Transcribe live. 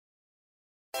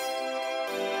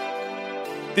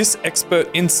This expert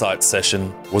insight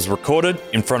session was recorded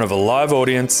in front of a live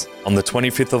audience on the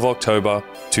 25th of October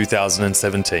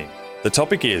 2017. The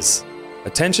topic is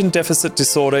Attention Deficit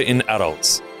Disorder in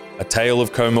Adults, a Tale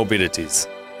of Comorbidities.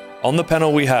 On the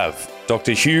panel we have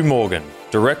Dr. Hugh Morgan,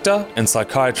 Director and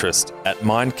Psychiatrist at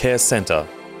Mindcare Centre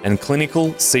and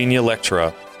Clinical Senior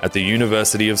Lecturer at the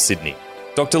University of Sydney,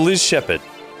 Dr. Liz Shepherd,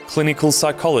 Clinical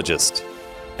Psychologist,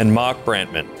 and Mark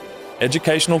Brantman,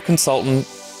 Educational Consultant,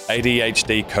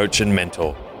 ADHD Coach and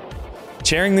Mentor.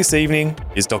 Chairing this evening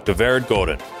is Dr. Vered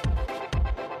Gordon.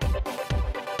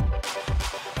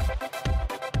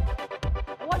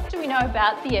 What do we know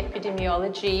about the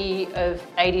epidemiology of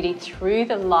ADD through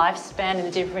the lifespan and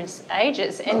the different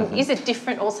ages? And is it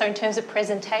different also in terms of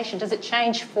presentation? Does it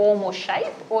change form or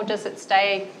shape, or does it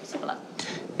stay similar?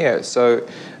 Yeah, so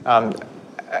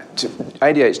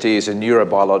ADHD is a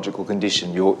neurobiological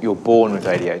condition. You're born with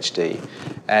ADHD,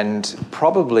 and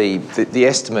probably the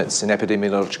estimates in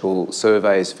epidemiological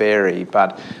surveys vary,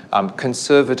 but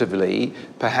conservatively,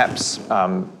 perhaps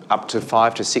up to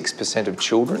 5 to 6% of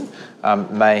children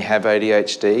may have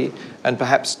ADHD, and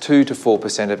perhaps 2 to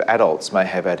 4% of adults may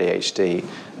have ADHD.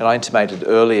 And I intimated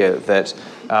earlier that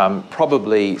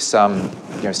probably some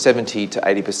 70 to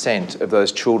 80% of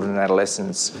those children and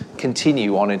adolescents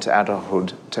continue on into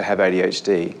adulthood to have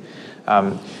ADHD.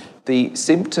 The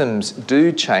symptoms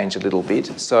do change a little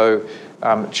bit. So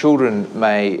children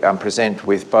may present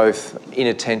with both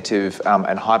inattentive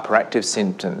and hyperactive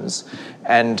symptoms,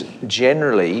 and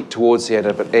generally towards the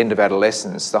end of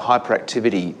adolescence, the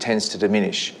hyperactivity tends to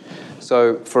diminish.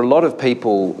 So for a lot of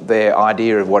people, their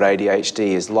idea of what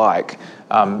ADHD is like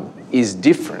is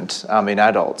different in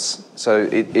adults. So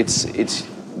it's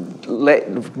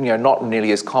not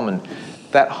nearly as common.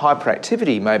 That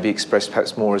hyperactivity may be expressed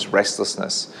perhaps more as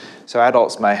restlessness. So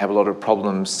adults may have a lot of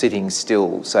problems sitting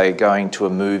still, say going to a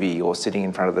movie or sitting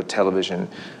in front of the television,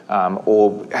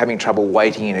 or having trouble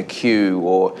waiting in a queue,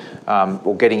 or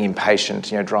getting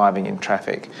impatient, driving in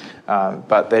traffic.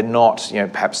 But they're not,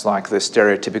 perhaps like the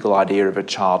stereotypical idea of a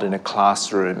child in a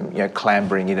classroom,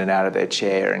 clambering in and out of their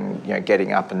chair and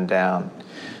getting up and down.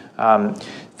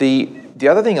 The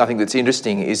other thing I think that's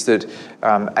interesting is that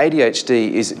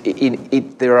ADHD is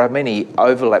there are many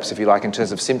overlaps, if you like, in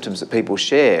terms of symptoms that people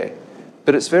share,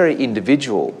 but it's very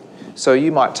individual. So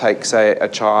you might take, say, a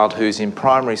child who's in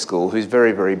primary school who's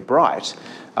very, very bright,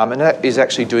 and that is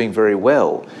actually doing very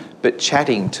well, but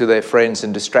chatting to their friends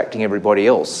and distracting everybody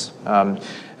else.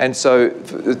 And so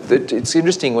it's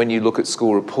interesting when you look at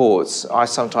school reports. I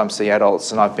sometimes see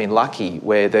adults, and I've been lucky,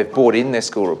 where they've brought in their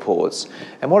school reports.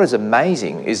 And what is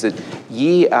amazing is that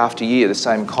year after year, the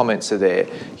same comments are there.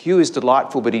 Hugh is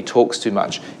delightful, but he talks too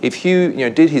much. If Hugh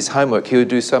did his homework, he would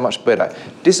do so much better.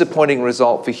 Disappointing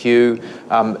result for Hugh.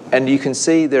 And you can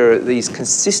see there are these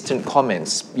consistent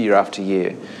comments year after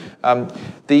year.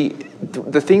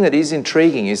 The thing that is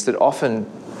intriguing is that often,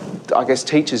 I guess,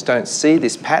 teachers don't see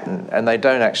this pattern and they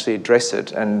don't actually address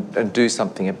it and do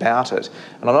something about it.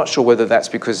 And I'm not sure whether that's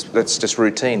because that's just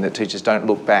routine, that teachers don't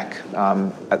look back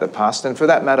at the past. And for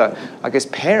that matter, I guess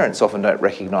parents often don't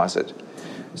recognise it.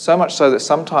 So much so that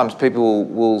sometimes people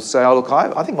will say, oh, look,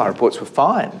 I think my reports were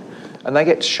fine. And they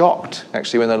get shocked,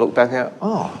 actually, when they look back and go,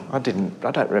 oh, I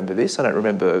don't remember this, I don't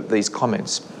remember these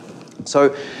comments.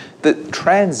 So the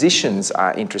transitions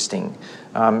are interesting.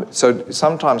 So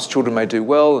sometimes children may do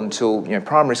well until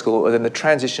primary school, and then the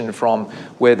transition from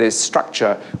where there's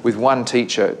structure with one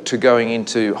teacher to going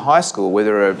into high school where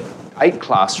there are 8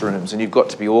 classrooms and you've got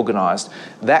to be organised,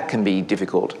 that can be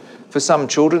difficult. For some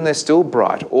children, they're still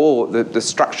bright, or the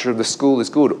structure of the school is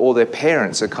good, or their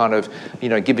parents are kind of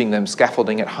giving them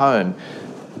scaffolding at home.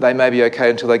 They may be okay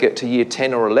until they get to year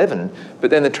 10 or 11, but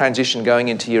then the transition going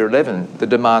into year 11, the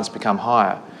demands become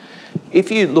higher.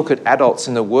 If you look at adults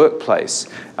in the workplace,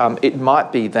 it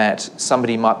might be that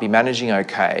somebody might be managing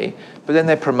okay, but then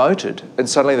they're promoted and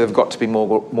suddenly they've got to be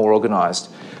more organised.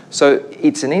 So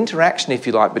it's an interaction, if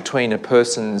you like, between a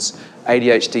person's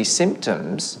ADHD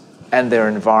symptoms and their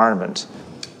environment.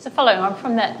 So following on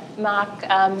from that, Mark,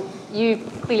 you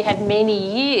clearly had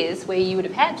many years where you would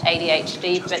have had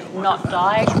ADHD but not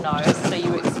diagnosed, so you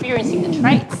were experiencing the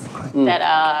traits that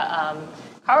are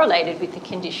correlated with the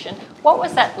condition. What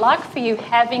was that like for you,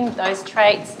 having those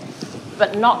traits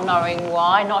but not knowing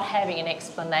why, not having an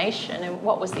explanation, and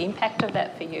what was the impact of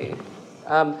that for you?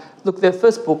 Look, the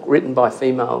first book written by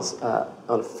females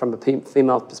from a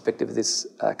female perspective of this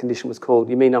condition was called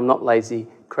You Mean I'm Not Lazy,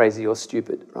 Crazy or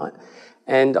Stupid, right?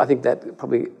 And I think that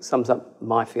probably sums up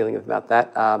my feeling about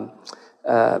that.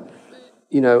 I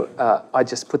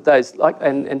just put those,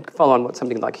 and follow on what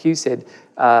something like Hugh said,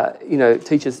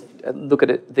 teachers look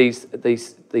at these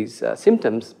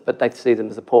symptoms, but they see them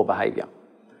as a poor behaviour.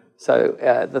 So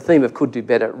the theme of could do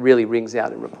better really rings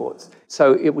out in reports.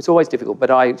 So it was always difficult, but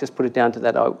I just put it down to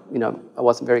that. I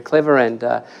wasn't very clever, and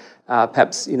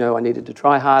perhaps I needed to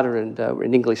try harder. And we're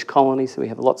an English colony, so we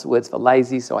have lots of words for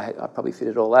lazy. So I probably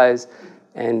fitted all those,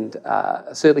 and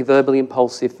certainly verbally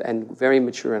impulsive and very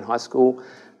mature in high school.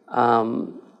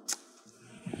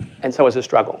 And so it was a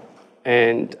struggle.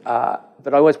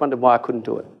 But I always wondered why I couldn't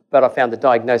do it. But I found the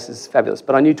diagnosis fabulous.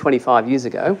 But I knew 25 years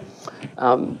ago,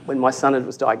 when my son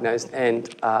was diagnosed,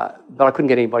 but I couldn't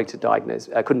get anybody to diagnose.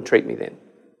 Couldn't treat me then,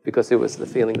 because there was the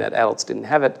feeling that adults didn't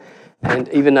have it. And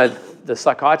even though the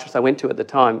psychiatrist I went to at the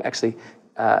time actually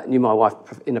knew my wife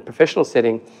in a professional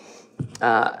setting,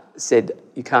 said,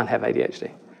 you can't have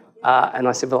ADHD. And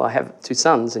I said, well, I have 2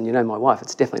 sons, and my wife,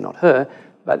 it's definitely not her.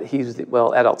 But he was,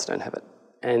 well, adults don't have it.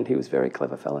 And he was a very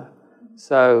clever fellow.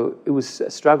 So it was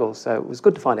a struggle. So it was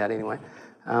good to find out anyway.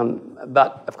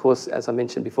 But of course, as I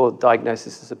mentioned before,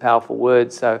 diagnosis is a powerful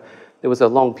word. So there was a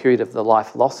long period of the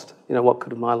life lost. What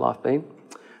could have my life been?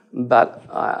 But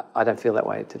I don't feel that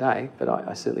way today, but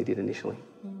I certainly did initially.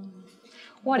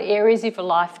 What areas of your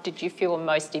life did you feel were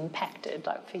most impacted,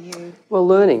 for you? Well,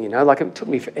 learning, it took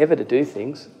me forever to do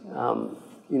things.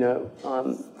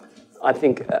 I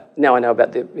think now I know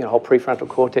about the whole prefrontal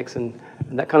cortex and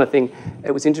that kind of thing.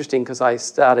 It was interesting because I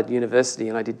started university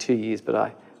and I did 2 years, but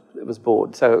I was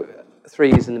bored. So 3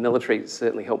 years in the military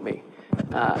certainly helped me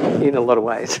in a lot of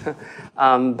ways.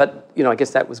 But I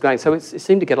guess that was great. So it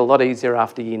seemed to get a lot easier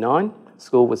after year 9.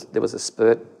 There was a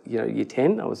spurt. Year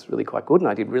 10 I was really quite good and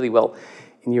I did really well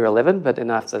in year 11. But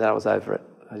then after that I was over it.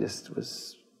 I just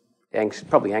was anxious,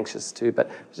 probably anxious too,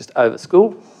 but just over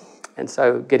school. And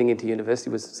so getting into university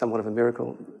was somewhat of a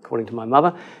miracle, according to my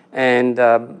mother. And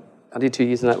I did 2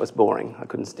 years and that was boring. I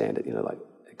couldn't stand it,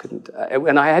 I couldn't.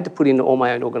 And I had to put in all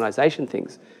my own organisation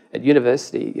things. At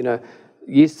university,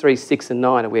 years 3, 6 and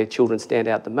 9 are where children stand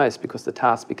out the most because the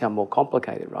tasks become more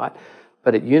complicated, right?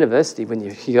 But at university, when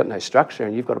you've got no structure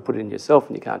and you've got to put it in yourself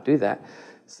and you can't do that.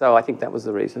 So I think that was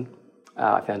the reason.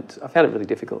 I found it really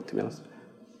difficult, to be honest.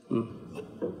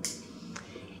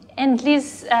 And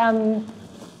Liz,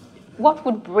 what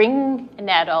would bring an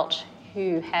adult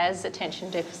who has attention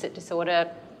deficit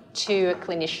disorder to a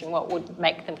clinician? What would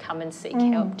make them come and seek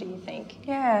help, do you think?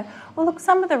 Yeah. Well, look,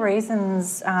 some of the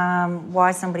reasons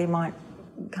why somebody might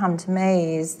come to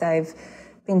me is they've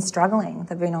been struggling.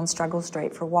 They've been on struggle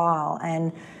street for a while,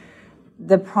 and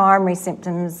the primary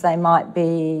symptoms they might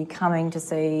be coming to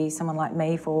see someone like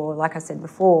me for, like I said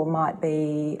before, might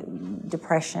be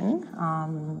depression,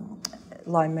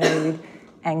 low mood,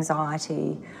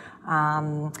 anxiety.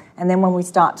 And then when we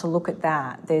start to look at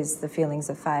that, there's the feelings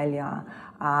of failure.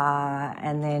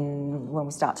 And then when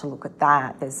we start to look at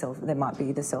that, there might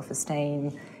be the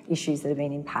self-esteem issues that have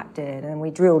been impacted. And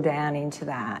we drill down into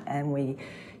that and we,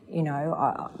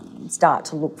 start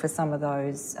to look for some of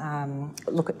those,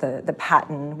 look at the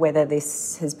pattern, whether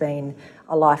this has been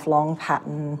a lifelong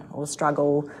pattern or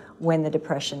struggle when the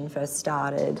depression first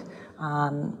started.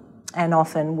 And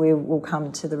often we will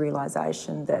come to the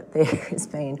realisation that there has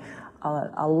been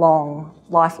a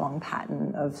lifelong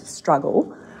pattern of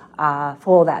struggle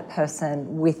for that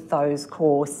person with those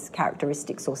core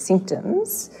characteristics or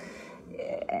symptoms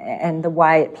and the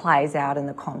way it plays out in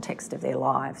the context of their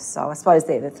lives. So I suppose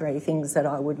they're the 3 things that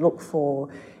I would look for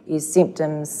is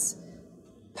symptoms,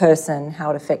 person, how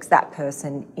it affects that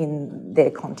person in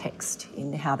their context,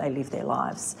 in how they live their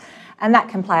lives. And that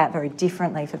can play out very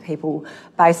differently for people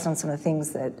based on some of the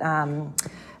things that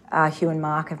Hugh and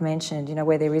Mark have mentioned,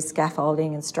 where there is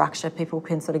scaffolding and structure, people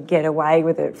can sort of get away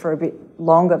with it for a bit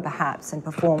longer perhaps and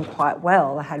perform quite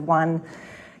well. I had one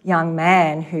young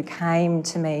man who came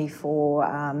to me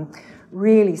for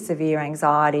really severe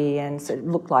anxiety and sort of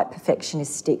looked like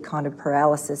perfectionistic kind of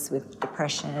paralysis with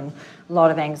depression, a lot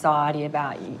of anxiety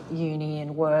about uni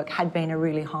and work, had been a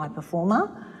really high performer.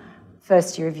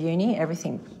 First year of uni,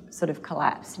 everything sort of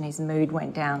collapsed and his mood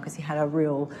went down because he had a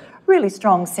really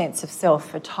strong sense of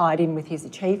self tied in with his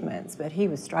achievements, but he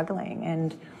was struggling.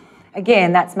 And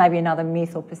again, that's maybe another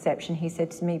myth or perception. He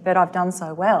said to me, but I've done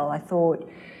so well. I thought,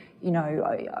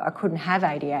 I couldn't have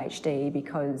ADHD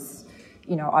because,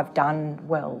 I've done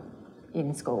well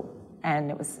in school. And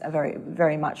it was very,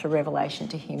 very much a revelation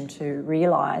to him to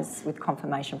realise, with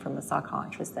confirmation from a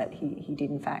psychiatrist, that he did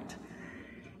in fact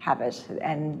have it.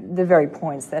 And the very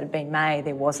points that have been made,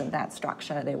 there wasn't that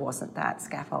structure, there wasn't that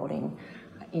scaffolding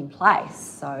in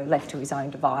place. So left to his own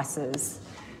devices,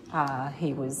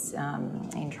 he was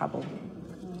in trouble.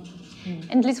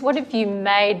 And Liz, what have you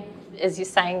made as you're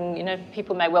saying, you know,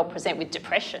 people may well present with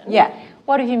depression. Yeah.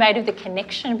 What have you made of the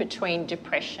connection between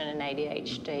depression and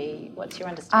ADHD? What's your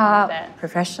understanding of that?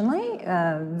 Professionally,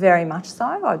 very much so.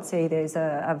 I'd say there's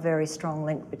a very strong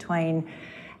link between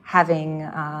having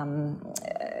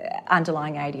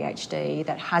underlying ADHD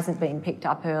that hasn't been picked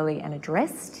up early and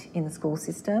addressed in the school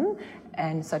system,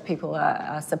 and so people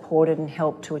are supported and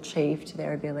helped to achieve to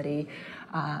their ability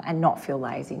and not feel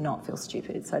lazy, not feel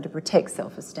stupid. So to protect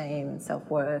self-esteem and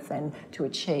self-worth and to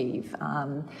achieve.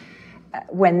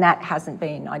 When that hasn't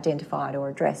been identified or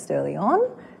addressed early on,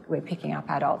 we're picking up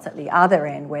adults at the other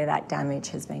end where that damage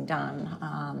has been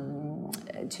done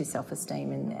to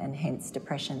self-esteem and hence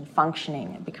depression.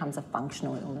 Functioning, it becomes a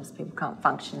functional illness. People can't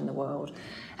function in the world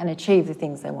and achieve the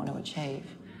things they want to achieve.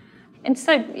 And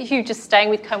so, Hugh, just staying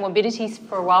with comorbidities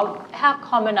for a while, how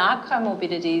common are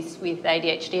comorbidities with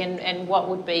ADHD and what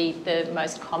would be the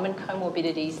most common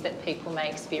comorbidities that people may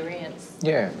experience?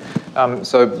 Yeah,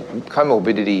 so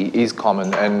comorbidity is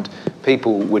common and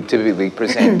people would typically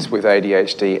present with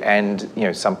ADHD and, you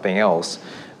know, something else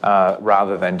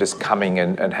rather than just coming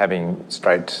and having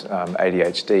straight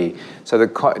ADHD. So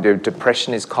the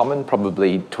depression is common,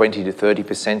 probably 20 to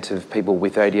 30% of people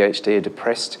with ADHD are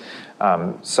depressed.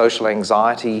 Social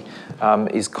anxiety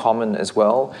is common as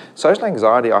well. Social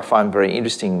anxiety I find very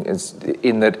interesting is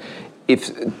in that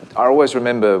I always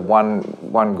remember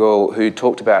one girl who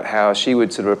talked about how she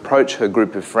would sort of approach her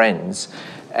group of friends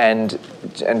and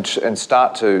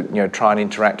start to, you know, try and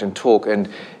interact and talk, and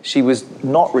she was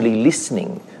not really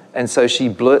listening. And so she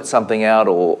blurt something out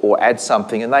or add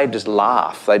something, and they just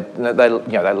laugh. They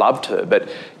loved her, but,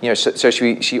 you know, so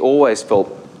she always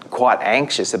felt quite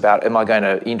anxious about, am I going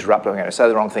to interrupt? Am I going to say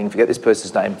the wrong thing? Forget this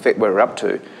person's name. Forget where we're up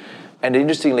to. And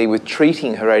interestingly, with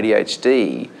treating her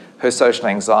ADHD, her social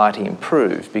anxiety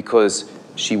improved because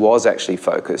she was actually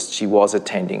focused, she was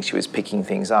attending, she was picking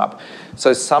things up.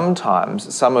 So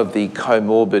sometimes some of the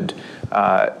comorbid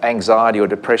anxiety or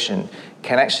depression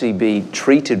can actually be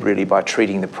treated really by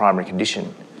treating the primary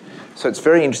condition. So it's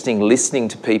very interesting listening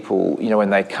to people, you know, when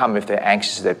they come, if they're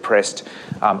anxious, they're depressed.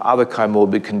 Other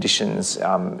comorbid conditions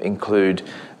include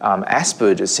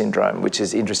Asperger's syndrome, which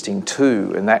is interesting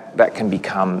too, and that can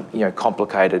become, you know,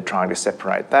 complicated trying to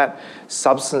separate that.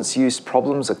 Substance use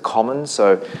problems are common,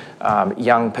 so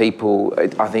young people,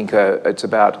 I think it's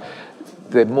about,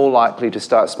 they're more likely to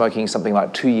start smoking something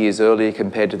like 2 years earlier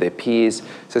compared to their peers.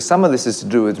 So some of this is to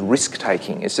do with risk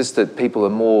taking. It's just that people are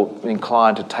more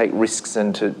inclined to take risks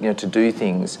and to, you know, to do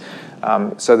things.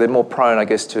 So they're more prone, I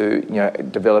guess, to, you know,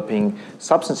 developing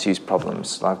substance use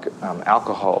problems like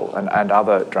alcohol and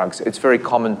other drugs. It's very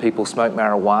common people smoke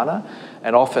marijuana,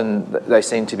 and often they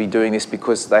seem to be doing this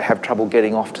because they have trouble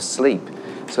getting off to sleep.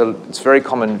 So it's very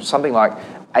common, something like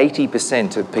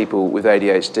 80% of people with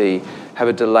ADHD have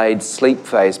a delayed sleep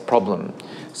phase problem.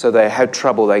 So they have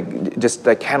trouble,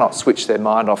 they cannot switch their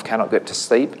mind off, cannot get to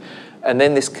sleep. And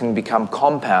then this can become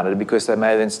compounded because they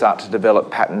may then start to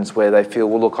develop patterns where they feel,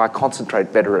 well, look, I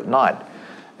concentrate better at night.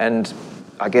 And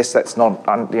I guess that's not,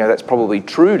 you know, that's probably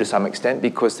true to some extent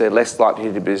because they're less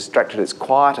likely to be distracted, it's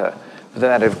quieter. But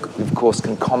then that, of course,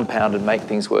 can compound and make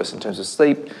things worse in terms of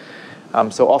sleep.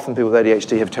 So often people with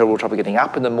ADHD have terrible trouble getting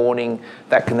up in the morning.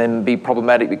 That can then be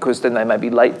problematic because then they may be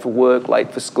late for work,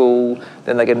 late for school,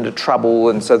 then they get into trouble,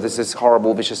 and so there's this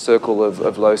horrible vicious circle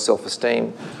of low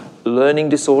self-esteem. Learning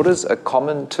disorders are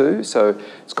common too, so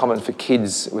it's common for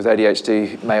kids with ADHD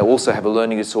who may also have a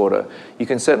learning disorder. You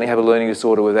can certainly have a learning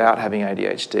disorder without having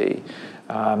ADHD.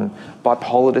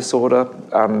 Bipolar disorder,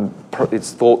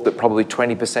 it's thought that probably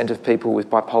 20% of people with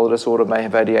bipolar disorder may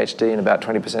have ADHD and about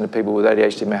 20% of people with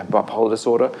ADHD may have bipolar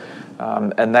disorder.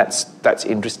 And that's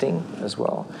interesting as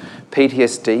well.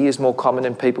 PTSD is more common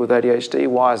in people with ADHD.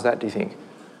 Why is that, do you think?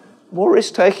 More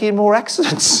risk-taking and more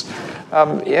accidents.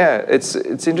 Yeah, it's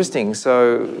interesting.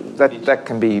 So that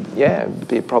can be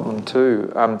a problem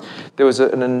too. There was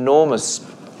an enormous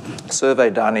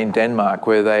survey done in Denmark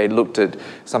where they looked at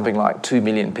something like 2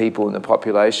 million people in the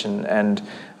population, and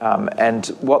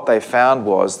what they found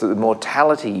was that the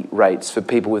mortality rates for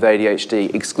people with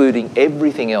ADHD, excluding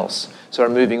everything else, so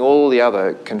removing all the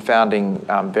other confounding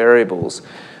variables,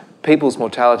 people's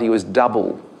mortality was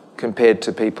double compared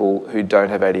to people who don't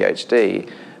have ADHD.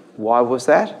 Why was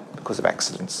that? Because of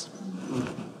accidents.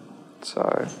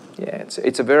 So, Yeah,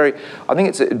 it's a very, I think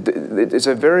it's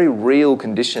a very real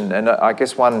condition, and I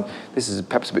guess this is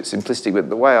perhaps a bit simplistic, but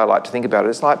the way I like to think about it,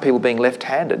 it's like people being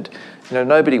left-handed. You know,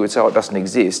 nobody would say, oh, it doesn't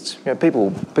exist. You know,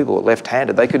 people are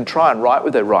left-handed. They can try and write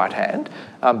with their right hand,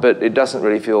 but it doesn't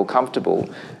really feel comfortable.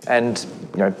 And,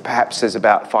 you know, perhaps there's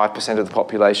about 5% of the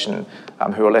population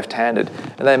who are left-handed,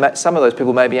 and some of those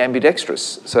people may be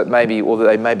ambidextrous. So it may be, or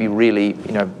they may be really,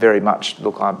 you know, very much,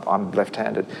 look, I'm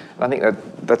left-handed. And I think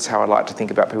that's how I like to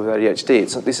think about people with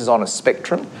ADHD. This is on a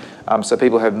spectrum, so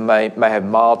people may have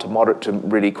mild to moderate to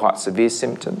really quite severe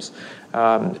symptoms.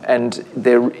 And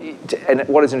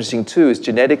what is interesting too is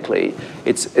genetically,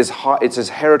 it's as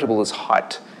heritable as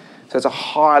height. So it's a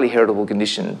highly heritable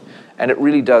condition, and it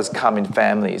really does come in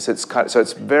families. So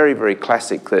it's very, very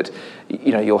classic that,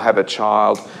 you know, you'll have a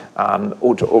child,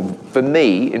 or for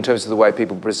me, in terms of the way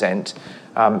people present,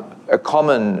 a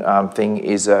common thing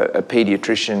is a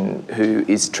paediatrician who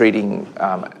is treating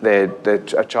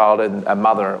a child, and a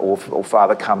mother or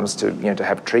father comes to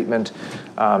have treatment.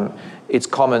 It's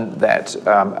common that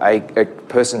a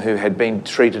person who had been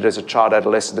treated as a child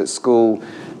adolescent at school,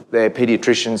 their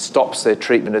paediatrician stops their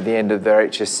treatment at the end of their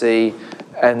HSC,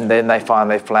 and then they find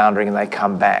they're floundering and they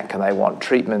come back and they want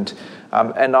treatment.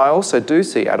 And I also do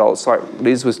see adults, like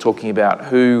Liz was talking about,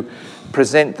 who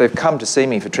they've come to see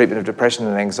me for treatment of depression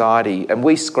and anxiety, and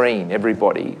we screen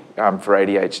everybody for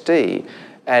ADHD.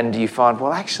 And you find,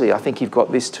 well, actually, I think you've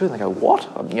got this too. And they go, what?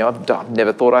 I've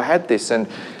never thought I had this. And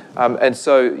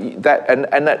so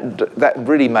that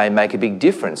really may make a big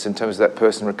difference in terms of that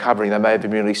person recovering. They may have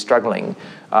been really struggling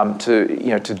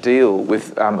to deal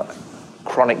with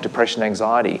chronic depression,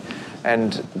 anxiety,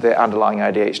 and their underlying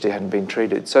ADHD hadn't been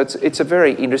treated. So it's a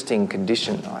very interesting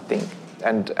condition, I think,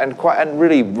 and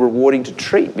really rewarding to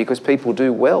treat, because people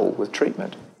do well with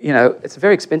treatment. You know, it's a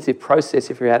very expensive process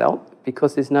if you're an adult,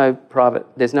 because there's no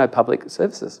public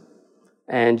services,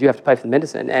 and you have to pay for the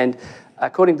medicine. And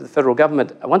according to the federal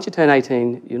government, once you turn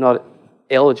 18, you're not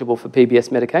eligible for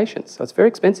PBS medication. So it's very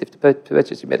expensive to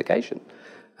purchase your medication.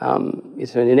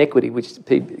 It's an inequity, which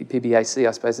PBAC,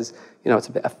 I suppose, is, it's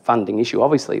a funding issue,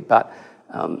 obviously, but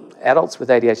adults with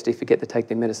ADHD forget to take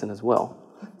their medicine as well.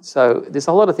 So there's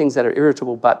a lot of things that are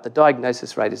irritable, but the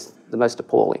diagnosis rate is the most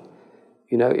appalling.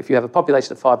 You know, if you have a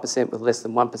population of 5% with less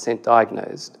than 1%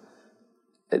 diagnosed,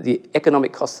 the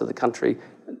economic cost to the country,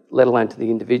 let alone to the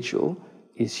individual,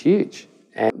 is huge.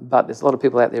 But there's a lot of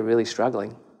people out there really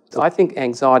struggling. So I think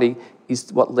anxiety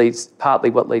is partly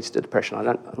what leads to depression.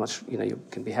 I'm not sure, you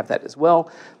can have that as well.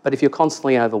 But if you're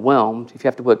constantly overwhelmed, if you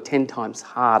have to work 10 times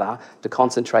harder to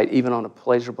concentrate even on a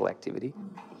pleasurable activity.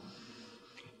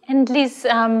 And Liz,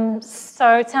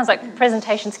 so it sounds like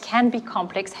presentations can be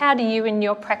complex. How do you in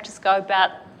your practice go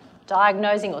about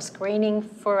diagnosing or screening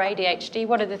for ADHD?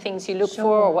 What are the things you look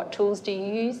for, or what tools do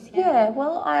you use? Yeah,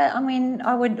 well,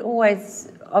 I would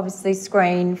always obviously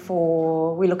screen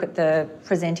for, we look at the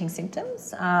presenting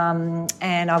symptoms,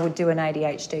 and I would do an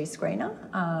ADHD screener.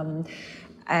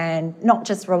 And not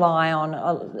just rely on,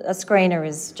 a screener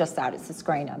is just that, it's a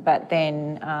screener, but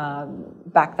then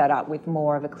back that up with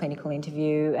more of a clinical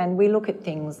interview. And we look at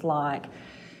things like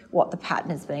what the pattern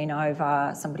has been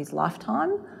over somebody's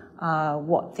lifetime,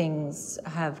 what things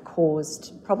have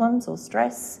caused problems or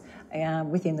stress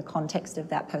within the context of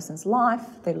that person's life,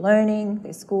 their learning,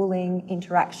 their schooling,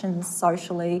 interactions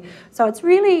socially. So it's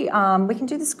really, we can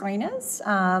do the screeners,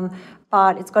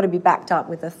 but it's got to be backed up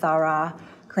with a thorough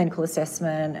clinical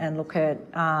assessment and look at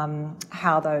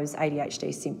how those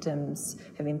ADHD symptoms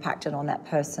have impacted on that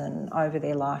person over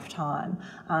their lifetime.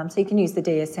 So you can use the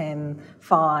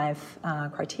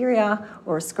DSM-5 criteria,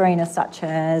 or a screener such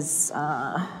as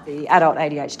the Adult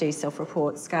ADHD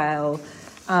Self-Report Scale.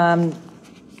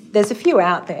 There's a few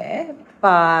out there,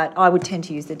 but I would tend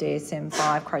to use the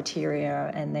DSM-5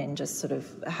 criteria and then just sort of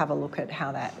have a look at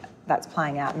how that's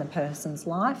playing out in the person's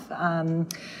life.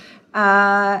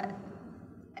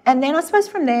 And then I suppose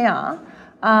from there,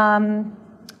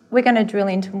 we're going to drill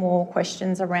into more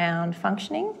questions around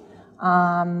functioning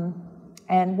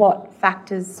and what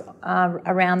factors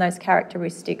around those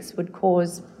characteristics would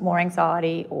cause more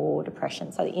anxiety or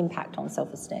depression, so the impact on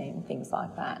self-esteem, things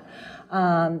like that.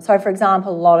 So, for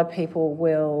example, a lot of people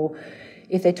will,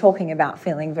 if they're talking about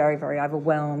feeling very, very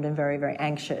overwhelmed and very, very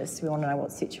anxious, we want to know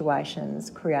what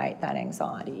situations create that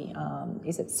anxiety.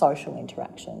 Is it social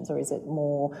interactions, or is it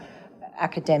more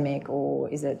academic, or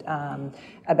is it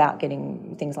about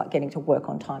getting to work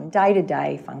on time,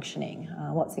 day-to-day functioning?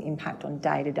 What's the impact on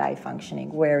day-to-day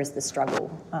functioning? Where is the struggle?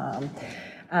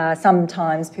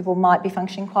 Sometimes people might be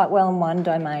functioning quite well in one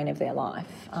domain of their life,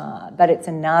 but it's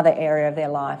another area of their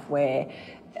life where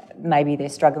maybe they're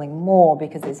struggling more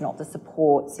because there's not the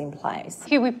supports in place.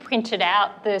 Hugh, we printed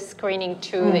out the screening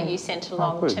tool that you sent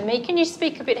along to me. Can you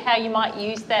speak a bit how you might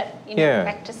use that in a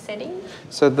practice setting?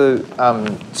 So the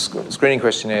screening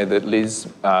questionnaire that Liz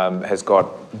has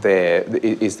got there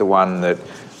is the one that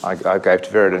I gave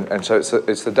to Vera, and so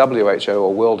it's the WHO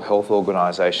or World Health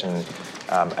Organisation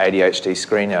ADHD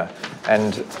screener,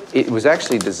 and it was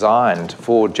actually designed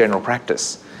for general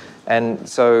practice, and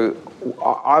so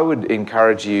I would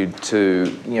encourage you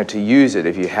to use it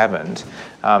if you haven't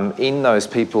in those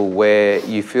people where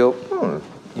you feel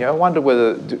I wonder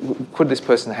whether could this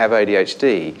person have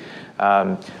ADHD.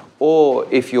 Or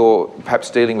if you're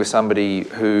perhaps dealing with somebody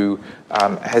who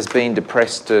has been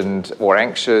depressed or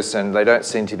anxious and they don't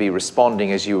seem to be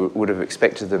responding as you would have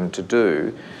expected them to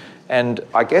do. And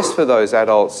I guess for those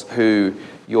adults who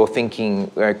you're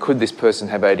thinking, could this person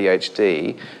have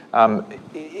ADHD,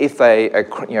 if they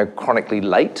are chronically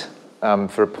late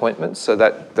for appointments, so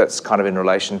that's kind of in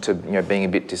relation to being a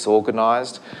bit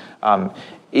disorganised.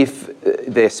 If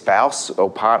their spouse or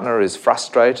partner is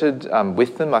frustrated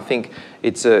with them, I think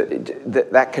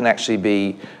that can actually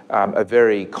be a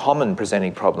very common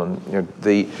presenting problem.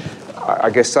 I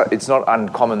guess it's not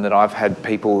uncommon that I've had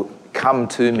people come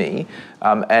to me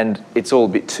and it's all a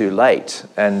bit too late,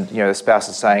 and the spouse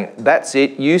is saying, "That's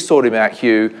it, you sort him out,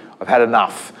 Hugh. I've had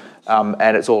enough,"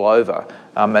 and it's all over.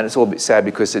 And it's all a bit sad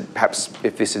because perhaps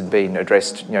if this had been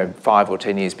addressed 5 or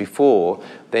 10 years before,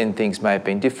 then things may have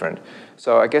been different.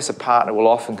 So I guess a partner will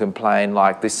often complain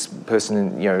like, this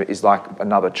person is like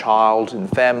another child in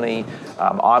the family.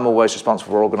 I'm always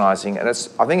responsible for organising, and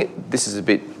I think this is a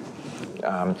bit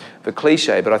of a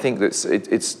cliche, but I think that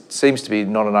it seems to be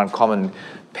not an uncommon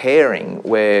pairing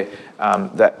where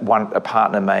a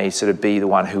partner may sort of be the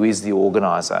one who is the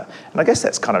organiser, and I guess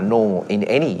that's kind of normal in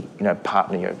any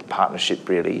partnership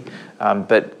really,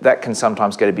 but that can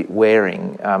sometimes get a bit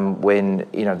wearing when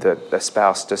the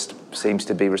spouse just seems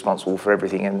to be responsible for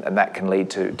everything, and that can lead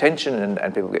to tension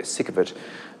and people get sick of it.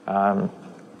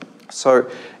 So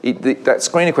that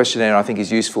screening questionnaire, I think,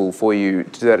 is useful for you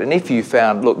to do that. And if you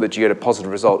found, that you get a positive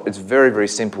result, it's very, very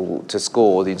simple to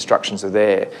score. The instructions are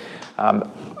there.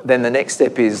 Then the next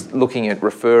step is looking at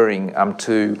referring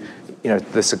to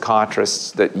the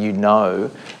psychiatrists that in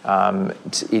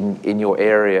your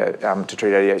area to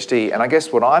treat ADHD. And I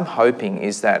guess what I'm hoping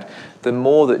is that the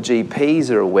more that GPs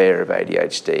are aware of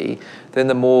ADHD, then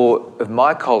the more of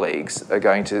my colleagues are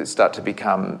going to start to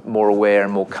become more aware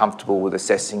and more comfortable with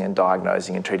assessing and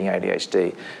diagnosing and treating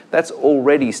ADHD. That's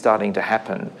already starting to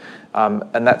happen.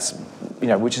 And that's,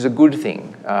 which is a good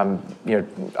thing. I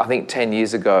think 10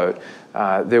 years ago,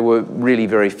 there were really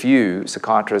very few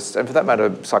psychiatrists, and for that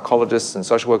matter, psychologists and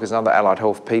social workers and other allied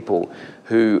health people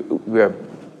who were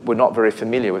not very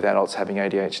familiar with adults having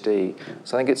ADHD.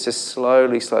 So I think it's just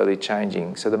slowly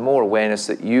changing. So the more awareness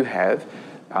that you have,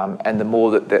 and the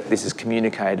more that this is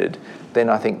communicated, then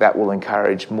I think that will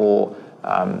encourage more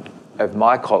of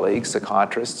my colleagues,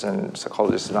 psychiatrists and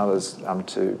psychologists and others,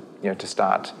 to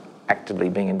start actively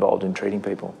being involved in treating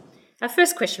people. Our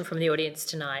first question from the audience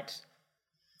tonight.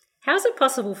 How is it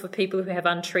possible for people who have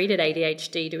untreated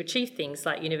ADHD to achieve things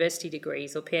like university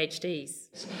degrees or PhDs?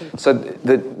 So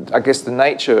I guess the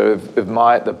nature of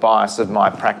the bias of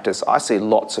my practice, I see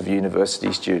lots of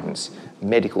university students,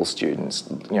 medical students,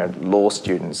 law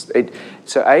students.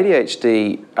 So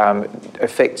ADHD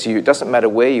affects you. It doesn't matter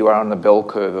where you are on the bell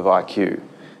curve of IQ.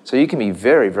 So you can be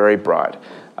very, very bright.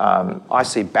 I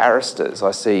see barristers, I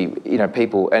see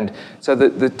people, and so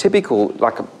the typical,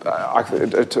 like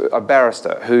a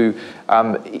barrister who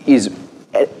is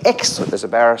excellent as a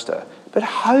barrister, but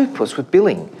hopeless with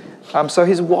billing. So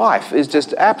his wife is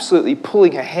just absolutely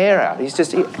pulling her hair out.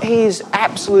 He is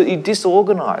absolutely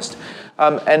disorganised,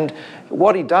 and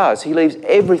what he does, he leaves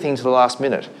everything to the last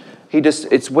minute.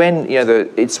 It's when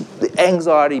the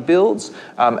anxiety builds,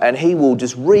 and he will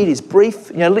just read his brief,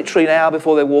 literally an hour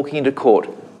before they're walking into court.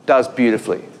 Does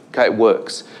beautifully. Okay, it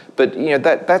works. But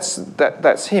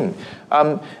that's him.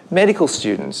 Medical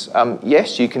students,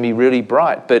 yes, you can be really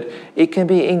bright, but it can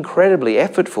be incredibly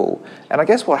effortful. And I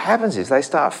guess what happens is they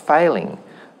start failing,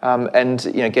 and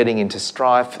getting into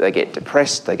strife. They get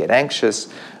depressed. They get anxious.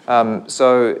 There's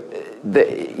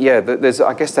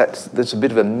I guess there's a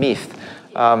bit of a myth.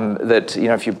 That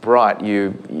if you're bright,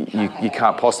 you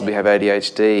can't possibly have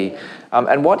ADHD.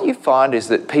 And what you find is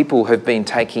that people have been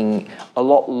taking a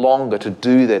lot longer to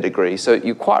do their degree. So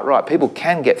you're quite right, people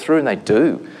can get through, and they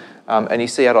do. And you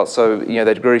see adults, so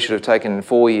their degree should have taken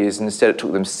 4 years, and instead it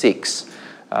took them 6.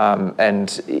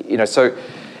 So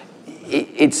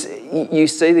you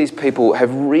see these people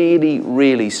have really,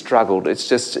 really struggled.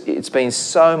 It's been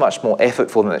so much more effort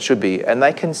for them than it should be, and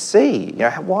they can see,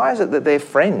 why is it that their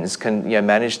friends can,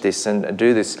 manage this and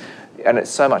do this, and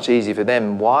it's so much easier for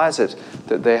them? Why is it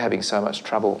that they're having so much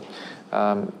trouble?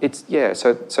 So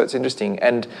it's interesting,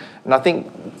 and I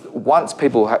think once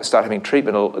people start having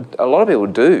treatment, a lot of people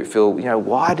do feel,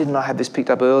 why didn't I have this picked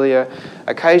up earlier?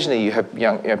 Occasionally, you have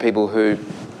young people who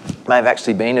may have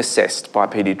actually been assessed by a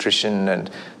paediatrician and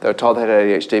they were told they had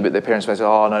ADHD, but their parents may say,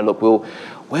 oh no, look,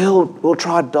 we'll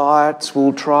try diets,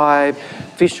 we'll try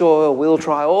fish oil, we'll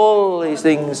try all these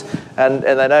things, and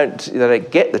they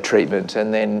don't get the treatment,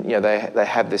 and then they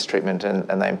have this treatment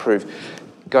and they improve.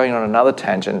 Going on another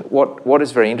tangent, what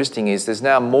is very interesting is there's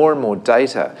now more and more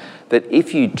data that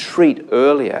if you treat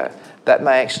earlier, that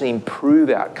may actually improve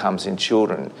outcomes in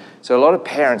children. So a lot of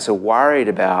parents are worried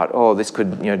about, this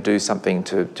could do something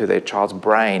to their child's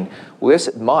brain. Well, yes,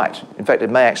 it might. In fact, it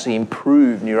may actually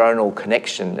improve neuronal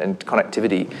connection and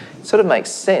connectivity. It sort of makes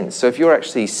sense. So if you're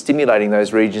actually stimulating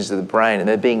those regions of the brain and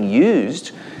they're being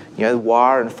used,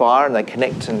 wire and fire, and they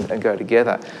connect and go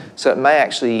together. So it may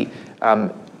actually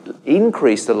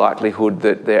increase the likelihood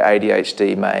that their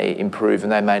ADHD may improve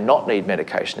and they may not need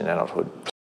medication in adulthood.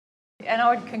 And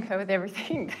I would concur with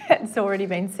everything that's already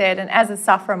been said. And as a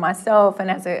sufferer myself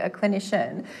and as a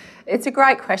clinician, it's a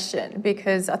great question,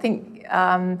 because I think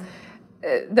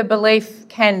the belief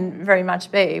can very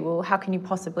much be, well, how can you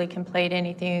possibly complete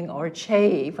anything or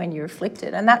achieve when you're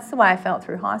afflicted? And that's the way I felt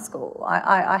through high school.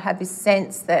 I had this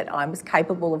sense that I was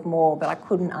capable of more, but I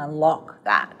couldn't unlock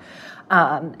that.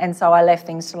 And so I left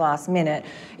things to the last minute.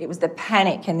 It was the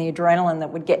panic and the adrenaline that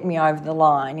would get me over the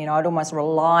line. I'd almost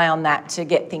rely on that to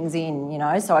get things in,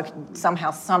 so I could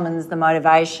somehow summons the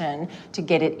motivation to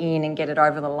get it in and get it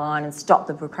over the line and stop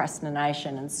the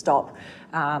procrastination and stop,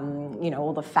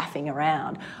 all the faffing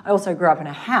around. I also grew up in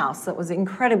a house that was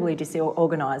incredibly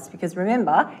disorganised, because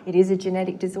remember, it is a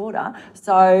genetic disorder.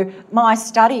 So my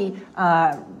study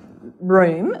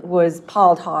room was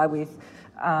piled high with,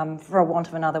 for a want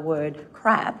of another word,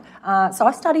 crap. So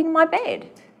I studied in my bed.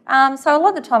 So a lot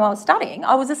of the time I was studying,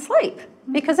 I was asleep,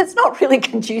 because it's not really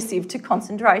conducive to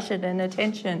concentration and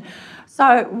attention.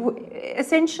 So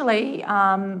essentially,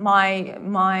 my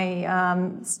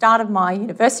start of my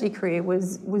university career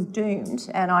was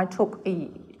doomed, and I took a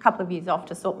couple of years off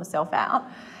to sort myself out,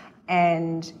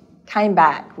 and came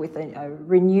back with a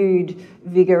renewed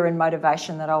vigour and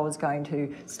motivation that I was going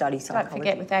to study psychology. Don't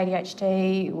forget, with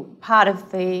ADHD, part of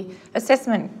the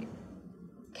assessment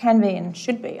can be and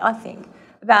should be, I think,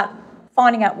 about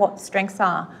finding out what strengths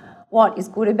are, what is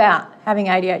good about having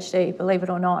ADHD, believe it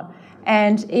or not.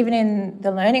 And even in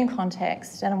the learning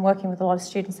context, and I'm working with a lot of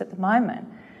students at the moment,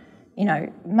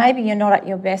 maybe you're not at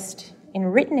your best in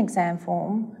written exam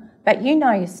form, but you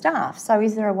know your stuff. So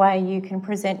is there a way you can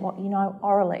present what you know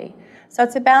orally? So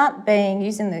it's about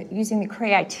using the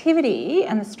creativity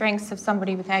and the strengths of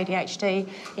somebody with ADHD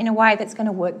in a way that's going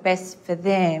to work best for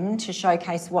them to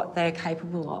showcase what they're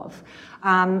capable of.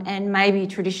 And maybe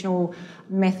traditional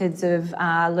methods of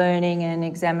learning and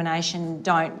examination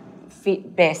don't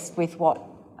fit best with what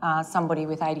somebody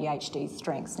with ADHD's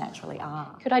strengths naturally are.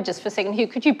 Could I just for a second, Hugh,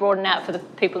 could you broaden out for the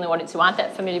people in the audience who aren't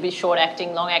that familiar with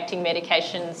short-acting, long-acting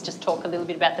medications, just talk a little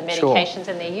bit about the medications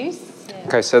and their use? Yeah.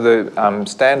 Okay, so the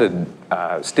standard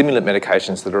stimulant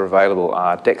medications that are available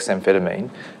are dexamphetamine,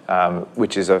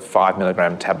 which is a 5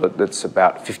 milligram tablet that's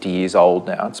about 50 years old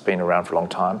now. It's been around for a long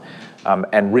time.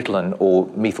 And Ritalin, or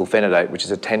methylphenidate, which is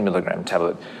a 10 milligram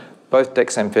tablet. Both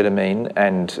dexamphetamine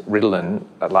and Ritalin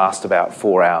last about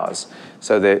 4 hours.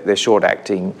 So they're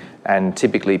short-acting, and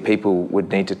typically people would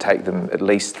need to take them at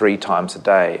least 3 times a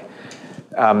day.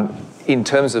 In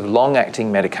terms of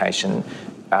long-acting medication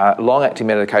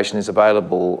is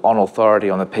available on authority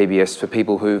on the PBS for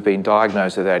people who've been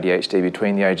diagnosed with ADHD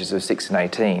between the ages of 6 and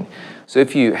 18. So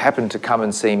if you happen to come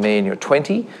and see me and you're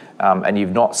 20 and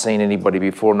you've not seen anybody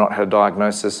before, not had a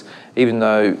diagnosis, even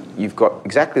though you've got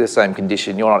exactly the same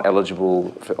condition, you're not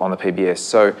eligible on the PBS.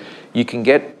 So you can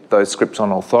get those scripts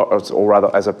on authority, or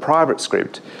rather as a private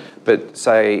script, but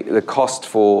say the cost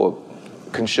for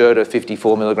Concerta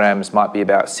 54 milligrams might be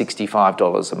about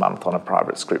 $65 a month on a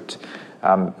private script.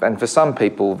 And for some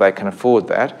people, they can afford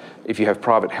that. If you have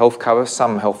private health cover,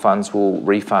 some health funds will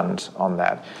refund on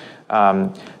that.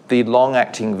 The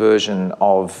long-acting version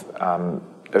of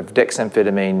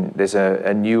dexamphetamine, there's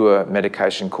a newer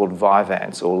medication called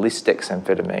Vyvanse, or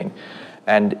lisdexamphetamine.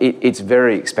 And it's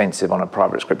very expensive on a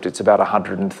private script. It's about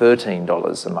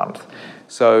 $113 a month.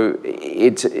 So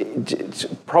it's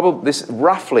probably this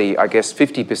roughly, I guess,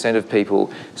 50% of people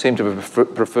seem to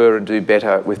prefer and do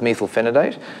better with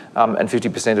methylphenidate, and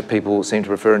 50% of people seem to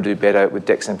prefer and do better with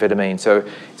dexamphetamine. So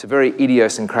it's a very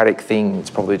idiosyncratic thing. It's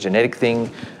probably a genetic thing,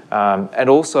 and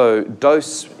also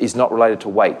dose is not related to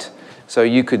weight. So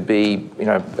you could be,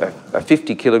 a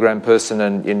 50 kilogram person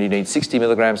and you need 60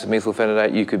 milligrams of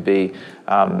methylphenidate. You could be,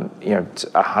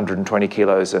 120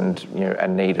 kilos and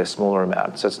need a smaller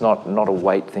amount. So it's not a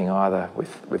weight thing either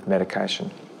with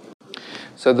medication.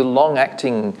 So the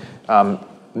long-acting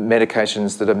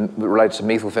medications that are related to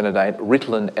methylphenidate,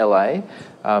 Ritalin LA.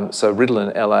 So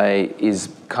Ritalin LA is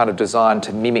kind of designed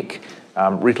to mimic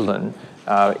Ritalin.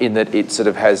 In that it sort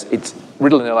of has,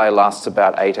 Ritalin LA lasts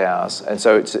about 8 hours, and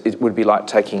so it would be like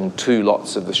taking 2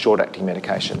 lots of the short-acting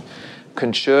medication.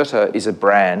 Concerta is a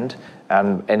brand,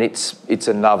 and it's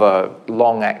another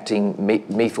long-acting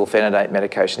methylphenidate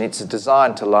medication. It's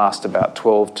designed to last about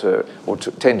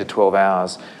 10 to 12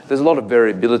 hours. There's a lot of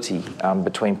variability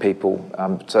between people,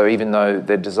 so even though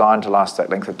they're designed to last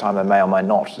that length of time, they may or may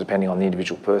not, depending on the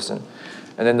individual person.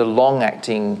 And then the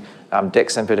long-acting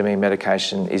dexamphetamine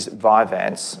medication is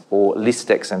Vyvanse or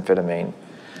lisdexamphetamine.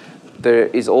 There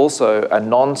is also a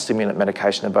non-stimulant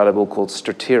medication available called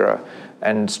Strattera,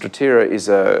 and Strattera is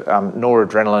a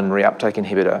noradrenaline reuptake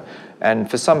inhibitor, and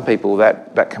for some people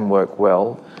that can work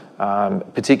well,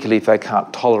 particularly if they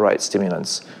can't tolerate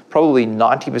stimulants. Probably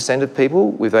 90% of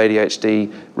people with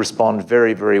ADHD respond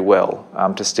very, very well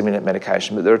to stimulant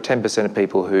medication, but there are 10% of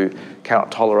people who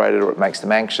cannot tolerate it, or it makes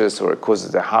them anxious, or it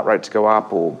causes their heart rate to go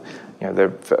up, or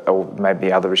or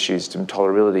maybe other issues to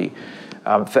tolerability.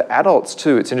 For adults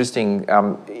too, it's interesting.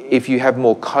 If you have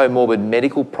more comorbid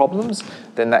medical problems,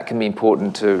 then that can be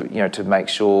important to make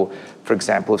sure. For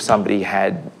example, if somebody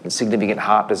had significant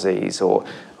heart disease, or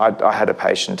I had a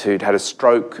patient who'd had a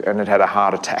stroke and had had a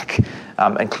heart attack,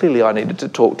 and clearly I needed to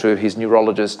talk to his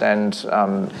neurologist and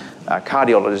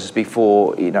cardiologist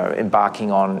before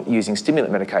embarking on using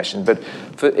stimulant medication. But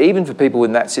even for people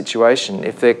in that situation,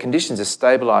 if their conditions are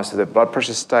stabilised, so their blood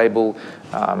pressure's stable,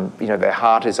 their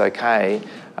heart is okay,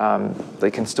 they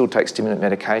can still take stimulant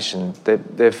medication.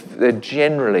 They're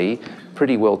generally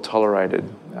pretty well tolerated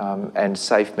and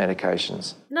safe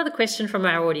medications. Another question from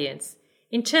our audience.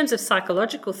 In terms of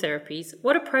psychological therapies,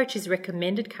 what approach is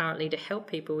recommended currently to help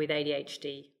people with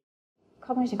ADHD?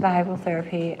 Cognitive behavioural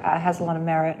therapy has a lot of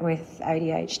merit with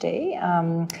ADHD.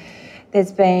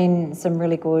 There's been some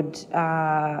really good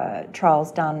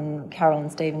trials done. Carolyn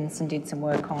Stevenson did some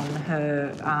work on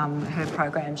her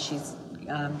program. She's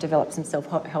developed some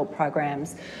self-help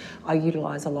programs. I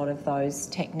utilise a lot of those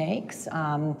techniques.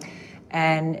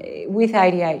 And with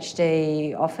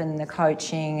ADHD, often the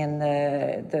coaching and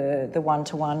the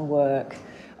one-to-one work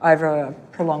over a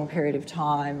prolonged period of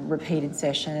time, repeated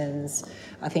sessions.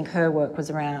 I think her work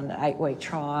was around an 8-week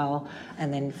trial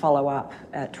and then follow up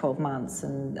at 12 months,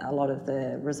 and a lot of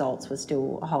the results were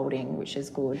still holding, which is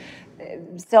good.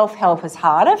 Self-help is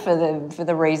harder for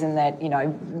the reason that,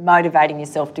 motivating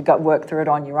yourself to go work through it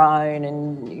on your own,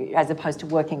 and as opposed to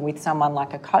working with someone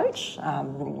like a coach,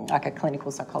 like a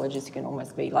clinical psychologist who can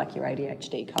almost be like your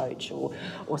ADHD coach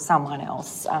or someone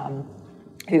else.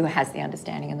 Who has the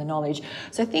understanding and the knowledge.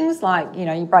 So things like,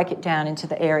 you break it down into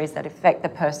the areas that affect the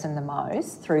person the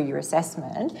most through your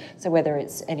assessment. So whether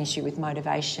it's an issue with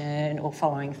motivation or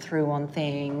following through on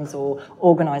things or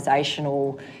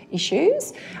organisational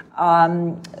issues.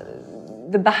 The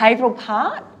behavioural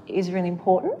part is really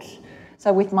important.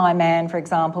 So with my man, for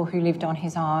example, who lived on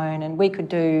his own, and we could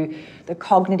do the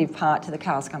cognitive part till the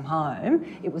cows come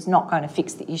home, it was not going to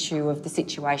fix the issue of the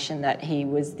situation that he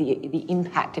was, the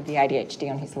impact of the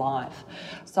ADHD on his life.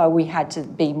 So we had to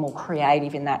be more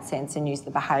creative in that sense and use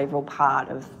the behavioural part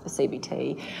of the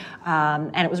CBT.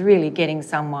 And it was really getting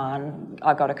someone,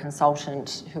 I got a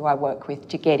consultant who I work with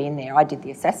to get in there. I did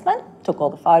the assessment, took all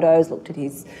the photos, looked at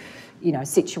his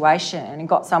situation, and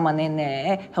got someone in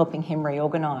there helping him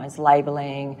reorganise,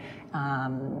 labelling,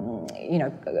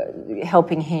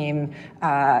 helping him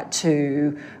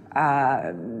to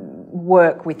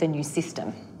work with a new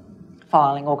system,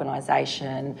 filing,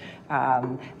 organisation,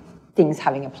 things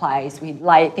having a place.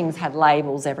 Things had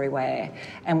labels everywhere,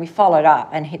 and we followed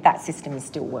up, and that system is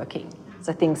still working.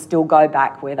 So things still go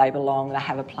back where they belong, they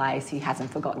have a place, he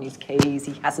hasn't forgotten his keys,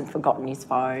 he hasn't forgotten his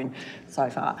phone so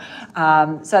far.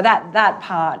 So that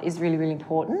part is really, really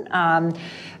important.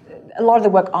 A lot of the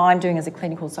work I'm doing as a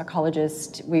clinical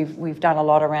psychologist, we've done a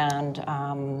lot around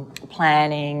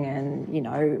planning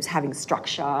and, having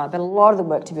structure, but a lot of the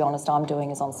work, to be honest, I'm doing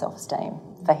is on self-esteem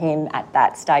for him at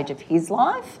that stage of his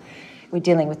life. we're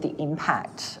dealing with the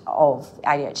impact of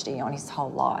ADHD on his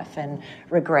whole life, and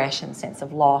regret and sense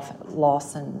of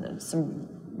loss and some,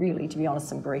 really, to be honest,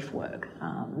 some grief work.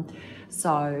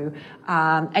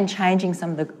 And changing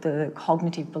some of the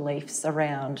cognitive beliefs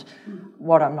around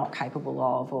what I'm not capable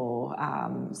of,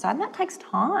 and that takes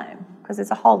time, because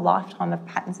there's a whole lifetime of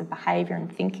patterns of behaviour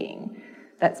and thinking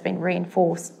that's been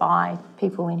reinforced by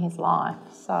people in his life.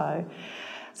 So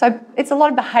it's a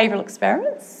lot of behavioural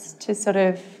experiments to sort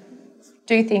of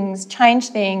do things, change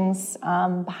things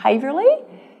behaviourally,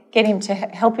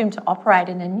 help him to operate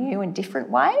in a new and different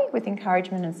way with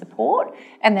encouragement and support,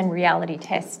 and then reality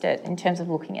test it in terms of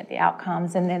looking at the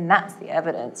outcomes, and then that's the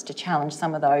evidence to challenge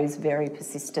some of those very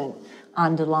persistent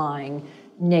underlying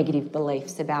negative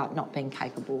beliefs about not being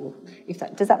capable.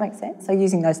 Does that make sense? So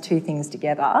using those two things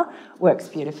together works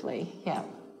beautifully. Yeah.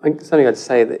 I think something I'd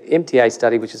say, the MTA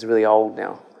study, which is really old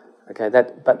now, okay,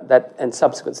 that and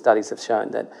subsequent studies have shown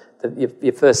that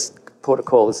your first port of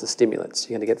call is the stimulants.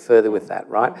 You're going to get further with that,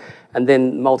 right? And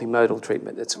then multimodal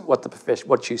treatment. It's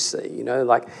what you see, you know,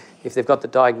 like if they've got the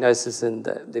diagnosis and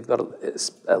they've got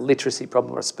a literacy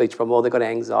problem or a speech problem, or they've got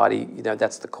anxiety, you know,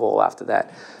 that's the call after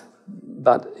that.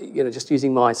 But, you know, just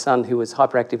using my son who was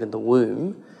hyperactive in the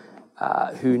womb,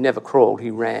 who never crawled,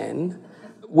 he ran.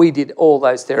 We did all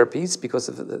those therapies because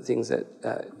of the things that,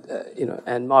 you know,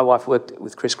 and my wife worked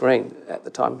with Chris Green at the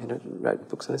time, you know, wrote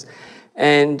books on this.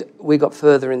 And we got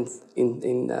further in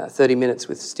 30 minutes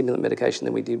with stimulant medication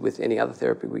than we did with any other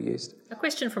therapy we used. A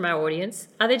question from our audience.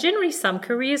 Are there generally some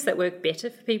careers that work better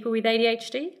for people with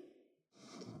ADHD?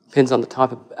 Depends on the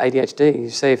type of ADHD. You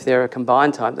see, if they're a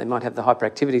combined type, they might have the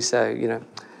hyperactivity, so,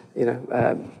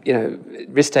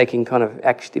 risk-taking kind of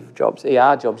active jobs,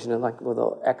 ER jobs, you know, like with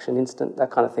action instant, that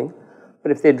kind of thing.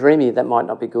 But if they're dreamy, that might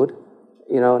not be good.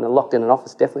 You know, and locked in an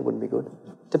office definitely wouldn't be good.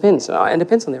 Depends, and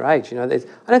depends on their age. You know, I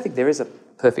don't think there is a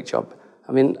perfect job.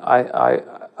 I mean, I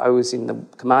was in the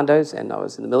commandos and I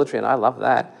was in the military, and I love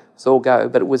that. It was all go,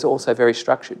 but it was also very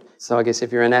structured. So I guess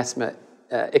if you're an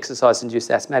exercise-induced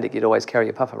asthmatic, you'd always carry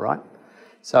a puffer, right?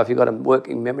 So if you've got a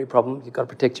working memory problem, you've got to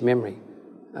protect your memory.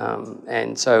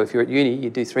 And so if you're at uni, you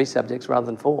do 3 subjects rather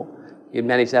than 4. You'd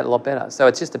manage that a lot better. So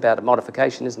it's just about a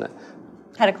modification, isn't it?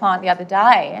 Had a client the other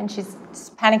day and she's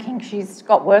panicking. She's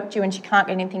got work due and she can't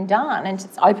get anything done, and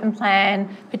it's open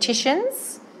plan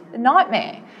petitions, a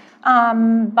nightmare.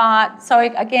 But so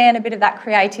again, a bit of that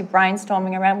creative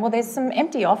brainstorming around, well, there's some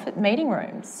empty office meeting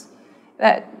rooms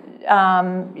that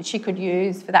she could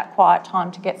use for that quiet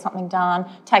time to get something done,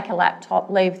 take a laptop,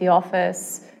 leave the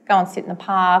office, go and sit in the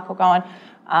park, or go on.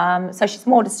 So she's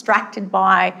more distracted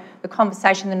by the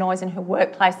conversation, the noise in her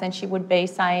workplace than she would be,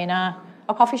 say, in a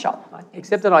coffee shop.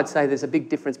 Except that I'd say there's a big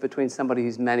difference between somebody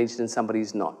who's managed and somebody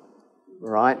who's not,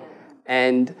 right?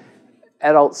 And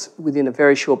adults, within a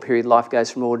very short period, life goes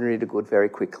from ordinary to good very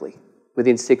quickly.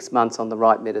 Within 6 months on the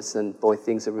right medicine, boy,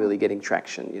 things are really getting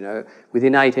traction, you know.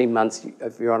 Within 18 months,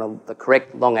 if you're on the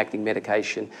correct long-acting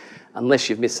medication, unless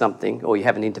you've missed something or you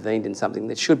haven't intervened in something,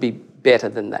 that should be better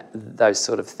than those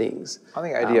sort of things. I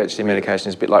think ADHD medication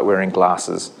is a bit like wearing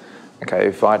glasses. Okay,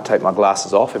 if I take my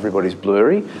glasses off, everybody's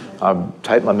blurry. I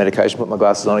take my medication, put my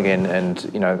glasses on again,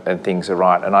 and things are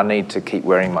right. And I need to keep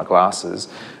wearing my glasses.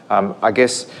 I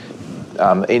guess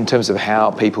in terms of how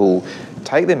people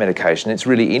take their medication, it's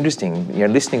really interesting. You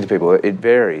know, listening to people, it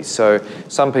varies. So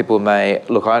some people may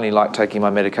look. I only like taking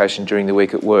my medication during the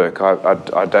week at work. I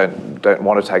don't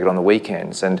want to take it on the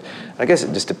weekends, and I guess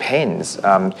it just depends.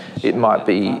 It might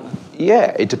be.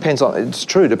 Yeah, it depends on. It's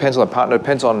true. It depends on the partner. It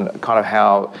depends on kind of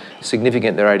how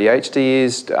significant their ADHD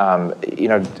is. You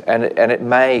know, and it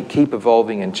may keep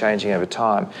evolving and changing over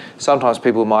time. Sometimes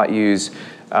people might use,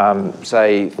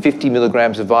 say, 50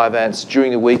 milligrams of Vyvanse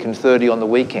during the week and 30 on the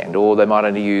weekend, or they might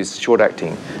only use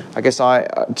short-acting. I guess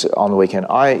on the weekend,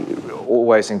 I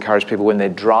always encourage people when they're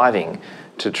driving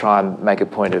to try and make a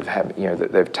point of that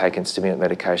they've taken stimulant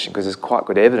medication, because there's quite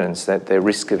good evidence that their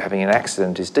risk of having an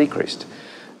accident is decreased.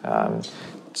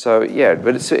 So yeah,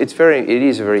 but it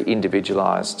is a very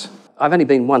individualised. I've only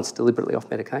been once deliberately off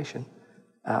medication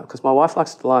because my wife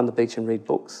likes to lie on the beach and read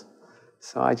books.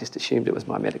 So I just assumed it was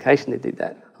my medication that did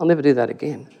that. I'll never do that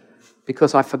again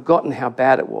because I've forgotten how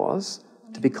bad it was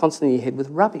to be constantly in your head with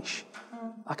rubbish.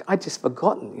 Like, I'd just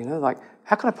forgotten, you know, like,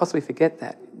 how can I possibly forget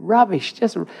that? Rubbish,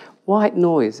 just white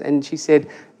noise. And she said,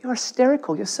 "You're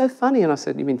hysterical, you're so funny." And I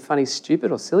said, "You mean funny,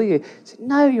 stupid or silly?" She said,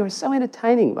 "No, you're so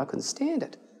entertaining." I couldn't stand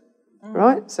it.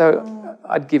 Right? So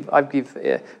I'd give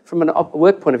from a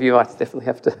work point of view, I definitely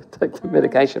have to take the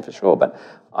medication for sure, but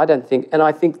I don't think, and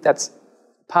I think that's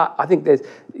I think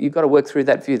you've got to work through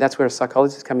that view. That's where a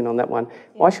psychologist come in on that one.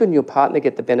 Why shouldn't your partner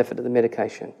get the benefit of the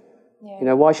medication? You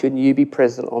know, why shouldn't you be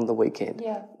present on the weekend?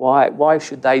 Yeah. Why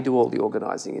should they do all the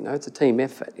organising? You know, it's a team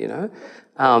effort, you know.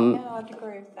 I'd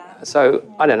agree with that. So,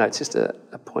 I don't know, it's just a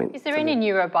point. Is there any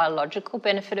neurobiological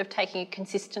benefit of taking it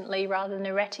consistently rather than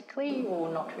erratically,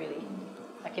 or not really?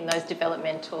 Like in those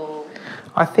developmental...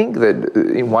 I think that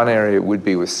in one area it would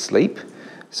be with sleep.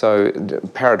 So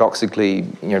paradoxically,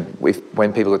 you know,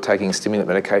 when people are taking stimulant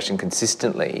medication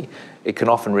consistently, it can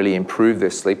often really improve their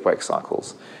sleep-wake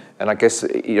cycles. And I guess,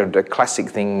 you know, the classic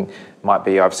thing might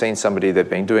be, I've seen somebody, they've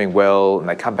been doing well, and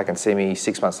they come back and see me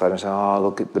 6 months later and say, oh,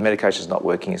 look, the medication's not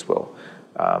working as well.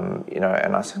 You know,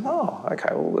 and I said, oh, okay,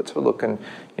 well, let's have a look. And,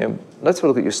 you know, let's have a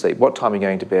look at your sleep. What time are you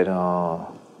going to bed?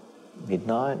 Oh,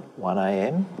 midnight, 1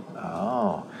 a.m.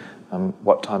 Oh,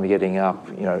 what time are you getting up?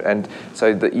 You know, and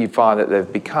so that you find that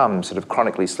they've become sort of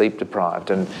chronically sleep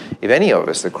deprived. And if any of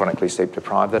us are chronically sleep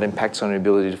deprived, that impacts on your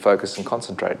ability to focus and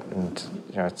concentrate. And,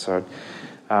 you know, so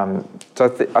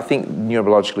I think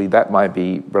neurobiologically that may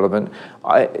be relevant.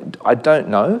 I don't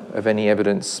know of any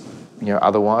evidence, you know,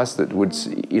 otherwise that would,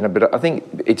 you know, but I think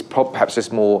it's perhaps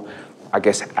just more, I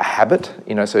guess, a habit.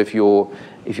 You know, so if you're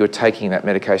taking that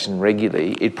medication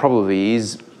regularly, it probably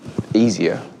is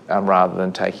easier rather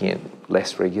than taking it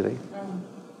less regularly.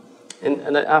 And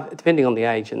depending on the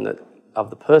age and of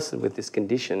the person with this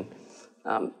condition,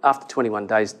 after 21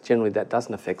 days, generally that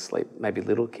doesn't affect sleep. Maybe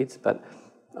little kids, but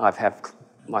I've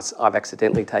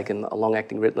accidentally taken a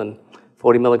long-acting Ritalin,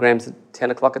 40 milligrams at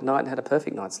 10 o'clock at night, and had a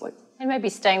perfect night's sleep. And maybe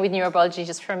staying with neurobiology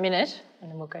just for a minute, and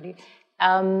then we'll go to you.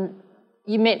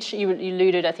 You mentioned, you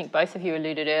alluded, I think both of you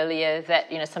alluded earlier,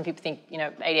 that, you know, some people think, you know,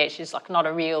 ADHD is like not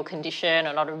a real condition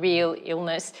or not a real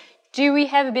illness. Do we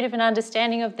have a bit of an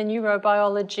understanding of the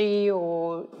neurobiology,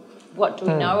 or what do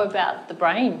we know about the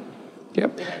brain?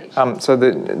 Yep. So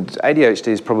the ADHD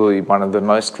is probably one of the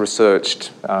most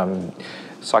researched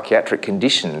psychiatric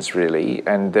conditions, really,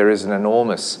 and there is an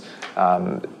enormous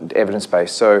evidence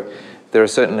base. So there are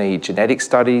certainly genetic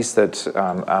studies that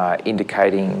are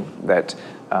indicating that,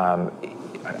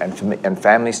 and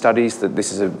family studies that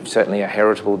this is certainly a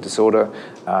heritable disorder.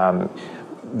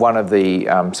 One of the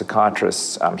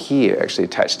psychiatrists here, actually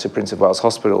attached to Prince of Wales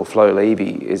Hospital, Flo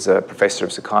Levy, is a professor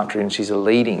of psychiatry, and she's a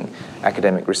leading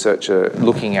academic researcher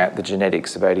looking at the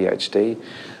genetics of ADHD.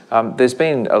 There's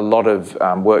been a lot of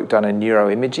work done in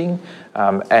neuroimaging,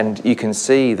 and you can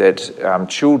see that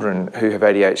children who have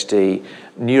ADHD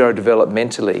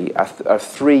neurodevelopmentally are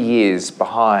 3 years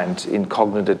behind in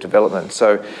cognitive development.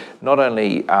 So not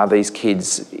only are these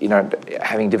kids, you know,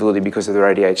 having difficulty because of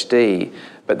their ADHD,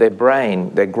 but their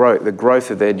brain, the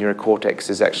growth of their neurocortex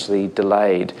is actually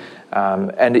delayed,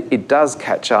 and it does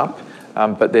catch up.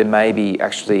 But there may be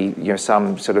actually, you know,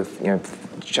 some sort of, you know,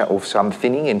 or some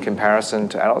thinning in comparison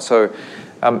to adults. So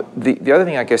the other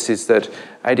thing, I guess, is that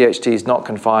ADHD is not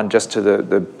confined just to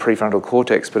the prefrontal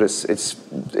cortex, but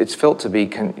it's felt to be,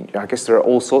 I guess there are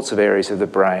all sorts of areas of the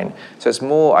brain. So it's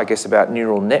more, I guess, about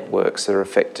neural networks that are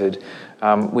affected.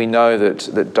 We know that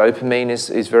dopamine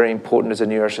is very important as a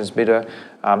neurotransmitter,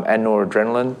 and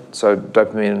noradrenaline. So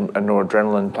dopamine and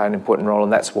noradrenaline play an important role,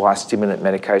 and that's why stimulant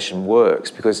medication works,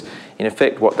 because in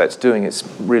effect what that's doing is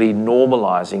really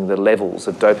normalising the levels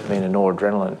of dopamine and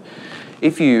noradrenaline.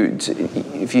 If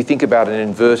you think about an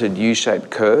inverted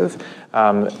U-shaped curve,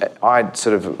 I'm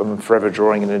forever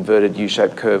drawing an inverted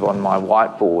U-shaped curve on my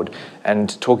whiteboard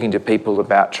and talking to people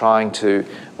about trying to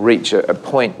reach a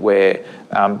point where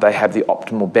they have the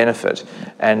optimal benefit.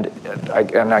 And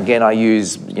again, I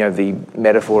use, you know, the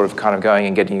metaphor of kind of going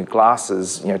and getting your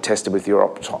glasses, you know, tested with your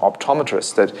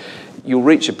optometrist, that you'll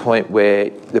reach a point where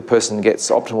the person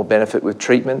gets optimal benefit with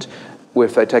treatment, where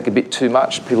if they take a bit too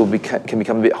much, people can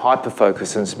become a bit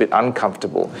hyper-focused and it's a bit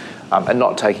uncomfortable. And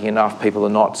not taking enough, people are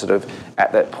not sort of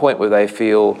at that point where they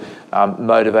feel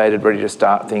motivated, ready to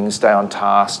start things, stay on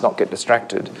task, not get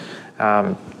distracted.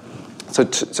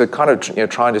 So kind of, you know,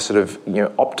 trying to sort of, you know,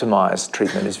 optimise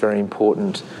treatment is very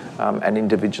important, and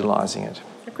individualising it.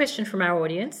 A question from our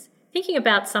audience. Thinking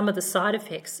about some of the side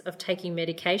effects of taking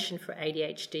medication for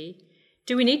ADHD,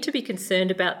 do we need to be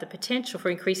concerned about the potential for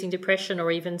increasing depression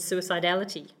or even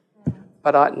suicidality?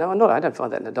 But I don't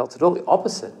find that in adults at all. The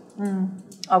opposite.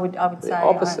 I would say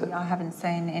opposite. I haven't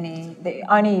seen any. The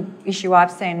only issue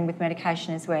I've seen with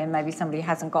medication is where maybe somebody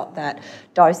hasn't got that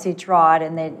dosage right,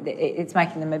 and it's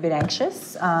making them a bit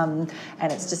anxious, and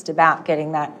it's just about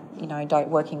getting that, you know,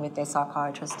 working with their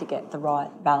psychiatrist to get the right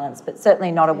balance, but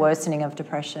certainly not a worsening of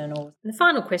depression. And the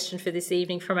final question for this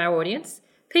evening from our audience.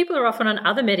 People are often on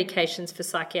other medications for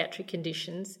psychiatric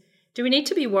conditions. Do we need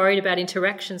to be worried about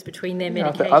interactions between their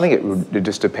medications? I think it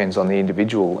just depends on the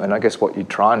individual, and I guess what you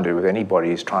try and do with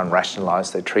anybody is try and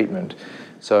rationalise their treatment.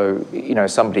 So,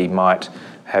 somebody might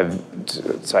have,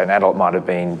 say, an adult might have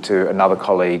been to another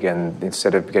colleague, and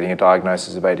instead of getting a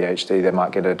diagnosis of ADHD, they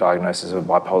might get a diagnosis of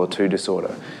bipolar 2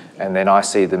 disorder. And then I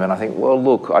see them and I think, well,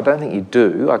 look, I don't think you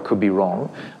do. I could be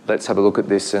wrong. Let's have a look at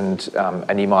this, and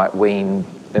you might wean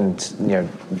and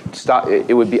start.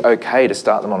 It would be okay to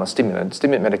start them on a stimulant.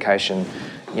 Stimulant medication,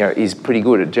 is pretty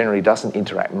good. It generally doesn't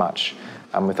interact much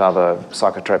with other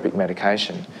psychotropic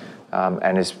medication,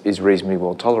 and is reasonably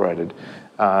well tolerated.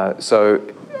 So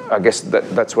I guess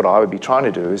that's what I would be trying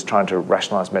to do, is trying to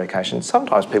rationalise medication.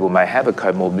 Sometimes people may have a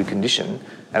comorbid condition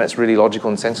and it's really logical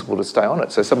and sensible to stay on it.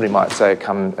 So somebody might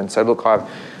come and say, look,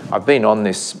 I've been on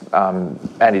this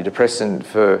antidepressant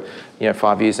for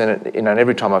 5 years, and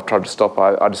every time I've tried to stop,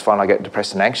 I just find I get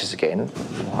depressed and anxious again.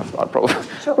 I'd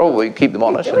probably keep them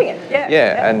on it. Doing it,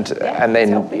 yeah. And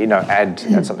then add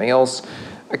something else.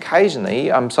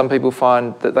 Occasionally, some people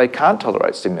find that they can't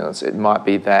tolerate stimulants. It might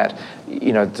be that,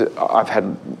 I've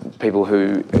had people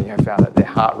who found that their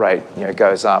heart rate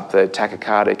goes up, they're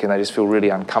tachycardic, and they just feel really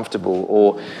uncomfortable.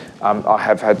 Or I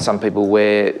have had some people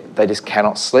where they just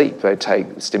cannot sleep. They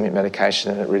take stimulant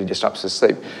medication and it really disrupts their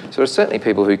sleep. So there's certainly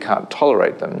people who can't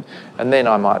tolerate them, and then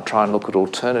I might try and look at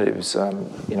alternatives,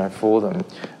 for them.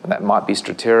 And that might be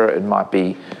Strattera. It might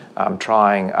be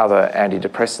trying other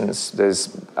antidepressants. There's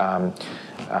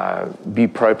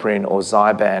bupropion or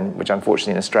Zyban, which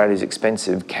unfortunately in Australia is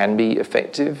expensive, can be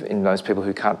effective in those people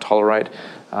who can't tolerate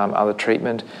other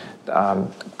treatment.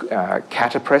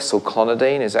 Catapres or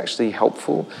clonidine is actually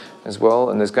helpful as well,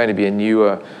 and there's going to be a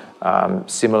newer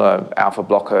similar alpha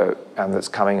blocker that's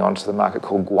coming onto the market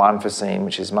called guanfacine,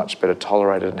 which is much better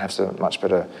tolerated and has a much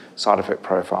better side effect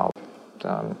profile.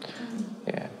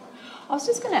 I was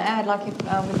just going to add,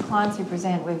 with clients who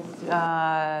present with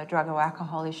drug or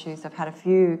alcohol issues, I've had a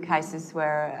few cases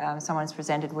where someone's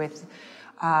presented with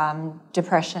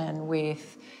depression,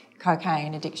 with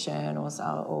cocaine addiction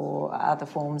or other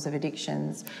forms of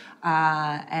addictions.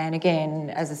 And again,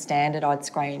 as a standard, I'd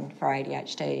screen for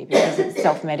ADHD because it's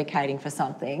self-medicating for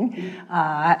something,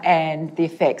 and the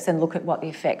effects, and look at what the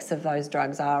effects of those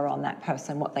drugs are on that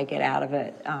person, what they get out of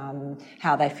it,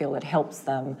 how they feel it helps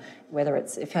them,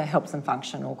 if it helps them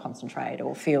function or concentrate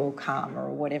or feel calmer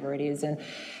or whatever it is.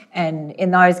 And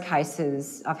in those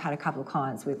cases, I've had a couple of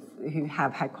clients who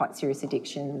have had quite serious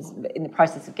addictions. In the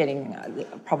process of getting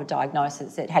a proper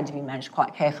diagnosis, it had to be managed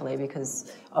quite carefully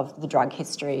because of the drug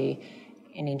history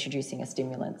in introducing a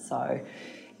stimulant. So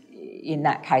in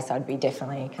that case, I'd be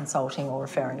definitely consulting or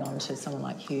referring on to someone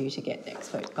like Hugh to get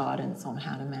expert guidance on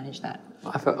how to manage that.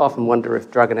 I often wonder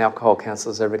if drug and alcohol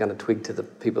counsellors are ever going to twig to the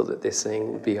people that they're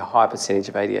seeing would be a high percentage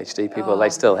of ADHD people. They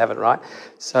still haven't, right?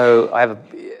 So I have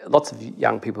lots of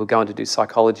young people who go on to do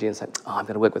psychology and say, I'm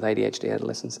going to work with ADHD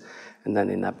adolescents, and then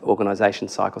in that organisation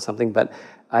psych or something. But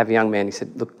I have a young man, he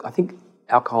said, look, I think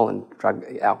alcohol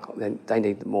and they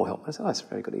need more help. I said, that's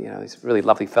very good. He's a really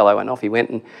lovely fellow. And off he went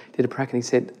and did a prac, and he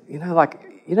said,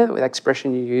 that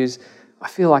expression you use, I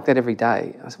feel like that every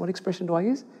day. I said, what expression do I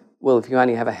use? Well, if you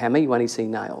only have a hammer, you only see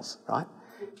nails, right?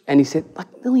 And he said,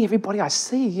 nearly everybody I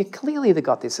see, clearly they've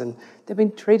got this, and they've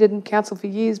been treated and counselled for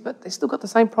years, but they've still got the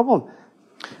same problem.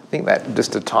 I think that,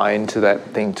 just to tie into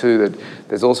that thing too, that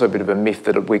there's also a bit of a myth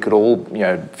that we could all,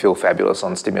 feel fabulous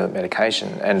on stimulant medication,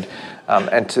 and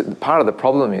part of the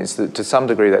problem is that to some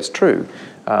degree that's true.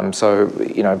 I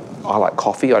like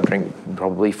coffee. I drink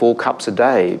probably 4 cups a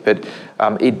day, but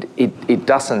it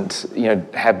doesn't,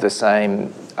 have the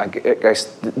same, I guess,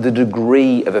 the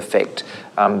degree of effect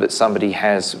that somebody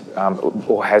has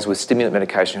or has with stimulant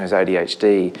medication who has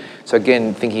ADHD. So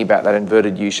again, thinking about that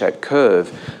inverted U-shaped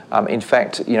curve, in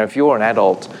fact, if you're an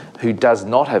adult who does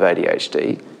not have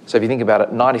ADHD, so if you think about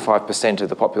it, 95% of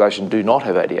the population do not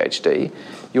have ADHD,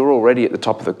 you're already at the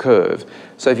top of the curve.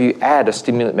 So if you add a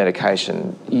stimulant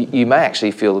medication, you may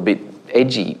actually feel a bit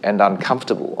edgy and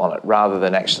uncomfortable on it, rather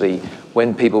than actually,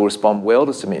 when people respond well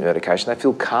to stimulant medication, they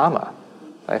feel calmer.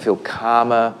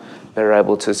 They're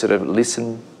able to sort of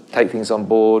listen, take things on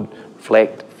board,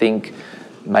 reflect, think,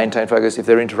 maintain focus. If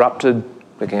they're interrupted,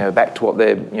 they can go back to what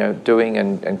they're doing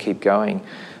and keep going.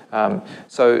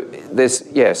 So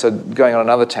going on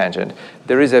another tangent,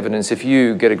 there is evidence if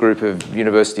you get a group of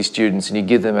university students and you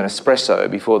give them an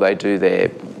espresso before they do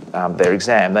their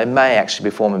exam, they may actually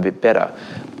perform a bit better.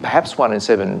 Perhaps 1 in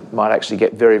 7 might actually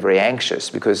get very, very anxious,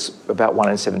 because about 1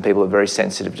 in 7 people are very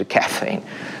sensitive to caffeine.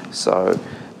 So,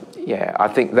 I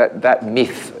think that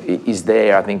myth is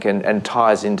there, I think, and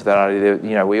ties into that idea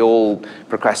that, we all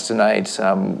procrastinate,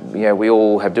 we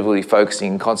all have difficulty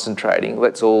focusing and concentrating.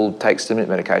 Let's all take stimulant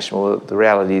medication. Well, the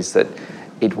reality is that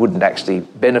it wouldn't actually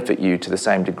benefit you to the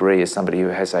same degree as somebody who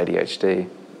has ADHD.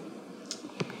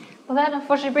 Well, that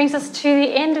unfortunately brings us to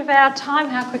the end of our time.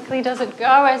 How quickly does it go?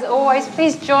 As always,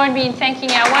 please join me in thanking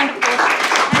our wonderful panel.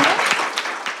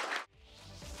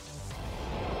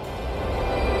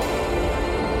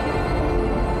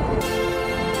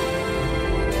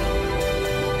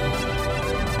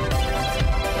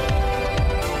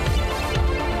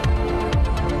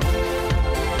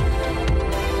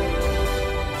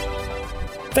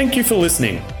 Thank you for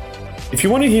listening. If you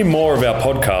want to hear more of our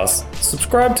podcasts,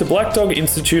 subscribe to Black Dog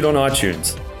Institute on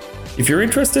iTunes. If you're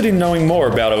interested in knowing more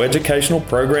about our educational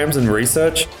programs and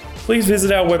research, please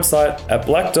visit our website at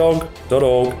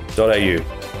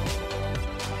blackdog.org.au.